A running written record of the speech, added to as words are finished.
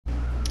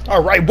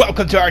Alright,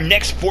 welcome to our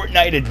next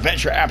Fortnite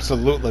adventure.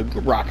 Absolutely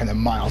rocking the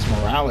Miles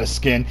Morales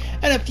skin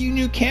and a few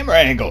new camera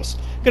angles.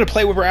 Gonna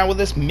play around with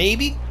this,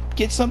 maybe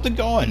get something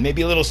going.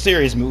 Maybe a little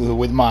series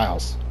with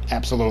Miles.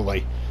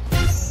 Absolutely.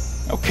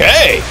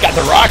 Okay, got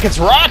the rockets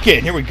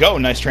rocking. Here we go,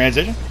 nice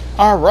transition.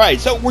 Alright,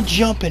 so we're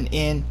jumping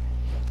in.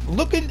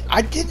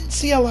 I didn't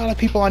see a lot of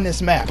people on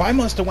this map. I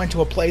must have went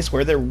to a place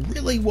where there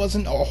really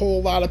wasn't a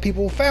whole lot of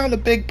people. Found a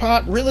big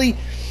pot, really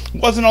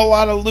wasn't a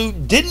lot of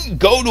loot. Didn't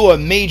go to a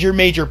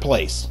major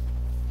place.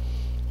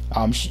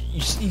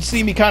 You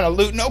see me kind of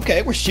looting.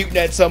 Okay, we're shooting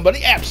at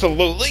somebody.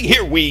 Absolutely.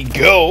 Here we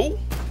go.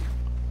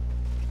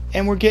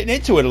 And we're getting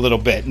into it a little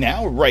bit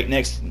now. We're right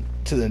next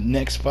to the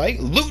next fight.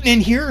 Looting in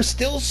here,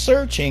 still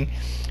searching.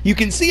 You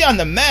can see on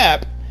the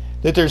map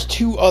that there's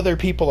two other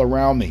people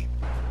around me.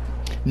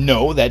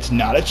 No, that's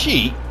not a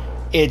cheat.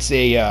 It's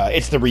the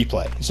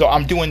replay. So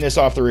I'm doing this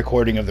off the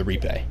recording of the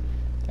replay.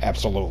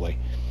 Absolutely.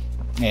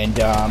 And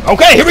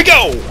okay, here we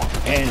go.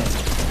 And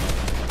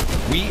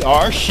we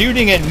are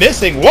shooting and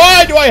missing.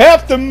 Why do I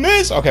have to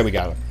miss? Okay, we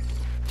got him.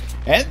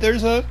 And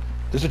there's a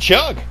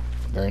chug.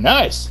 Very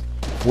nice.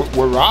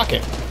 We're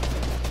rocking.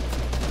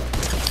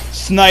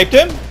 Sniped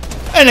him.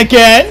 And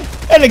again.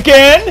 And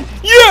again.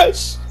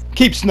 Yes.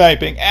 Keep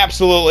sniping.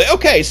 Absolutely.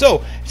 Okay,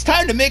 so it's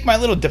time to make my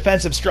little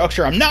defensive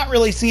structure. I'm not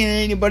really seeing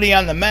anybody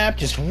on the map.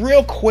 Just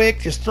real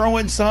quick, just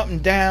throwing something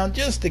down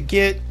just to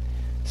get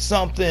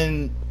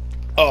something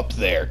up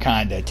there,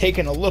 kind of.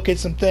 Taking a look at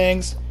some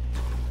things.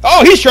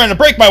 Oh, he's trying to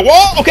break my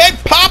wall. Okay,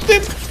 popped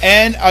him.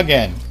 And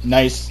again,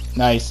 nice.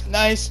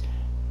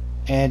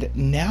 And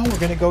now we're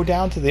going to go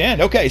down to the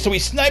end. Okay, so we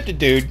sniped a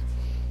dude.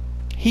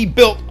 He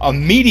built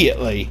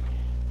immediately.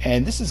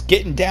 And this is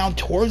getting down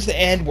towards the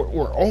end.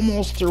 We're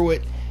almost through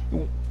it.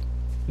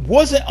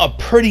 Wasn't a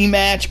pretty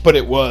match, but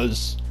it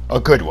was a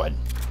good one.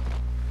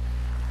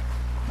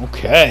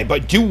 Okay,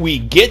 but do we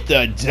get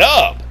the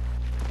dub?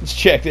 Let's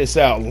check this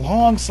out.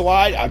 Long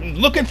slide. I'm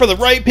looking for the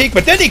right peak,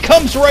 but then he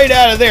comes right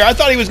out of there. I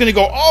thought he was going to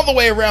go all the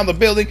way around the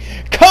building.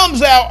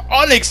 Comes out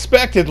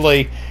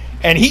unexpectedly,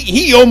 and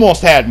he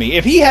almost had me.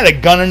 If he had a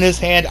gun in his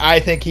hand,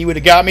 I think he would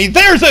have got me.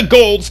 There's a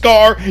gold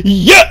scar.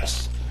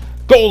 Yes!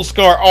 Gold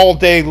scar all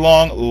day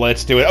long.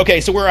 Let's do it.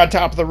 Okay, so we're on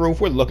top of the roof.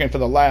 We're looking for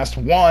the last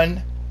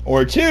one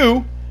or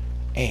two.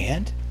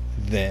 And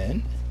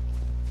then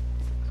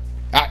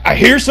I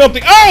hear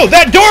something. Oh,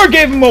 that door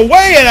gave him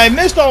away, and I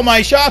missed all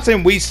my shots,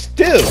 and we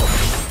still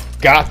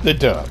got the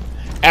dub.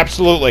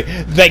 Absolutely.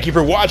 Thank you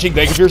for watching.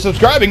 Thank you for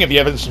subscribing. If you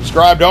haven't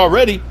subscribed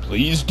already,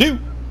 please do.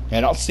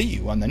 And I'll see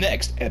you on the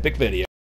next epic video.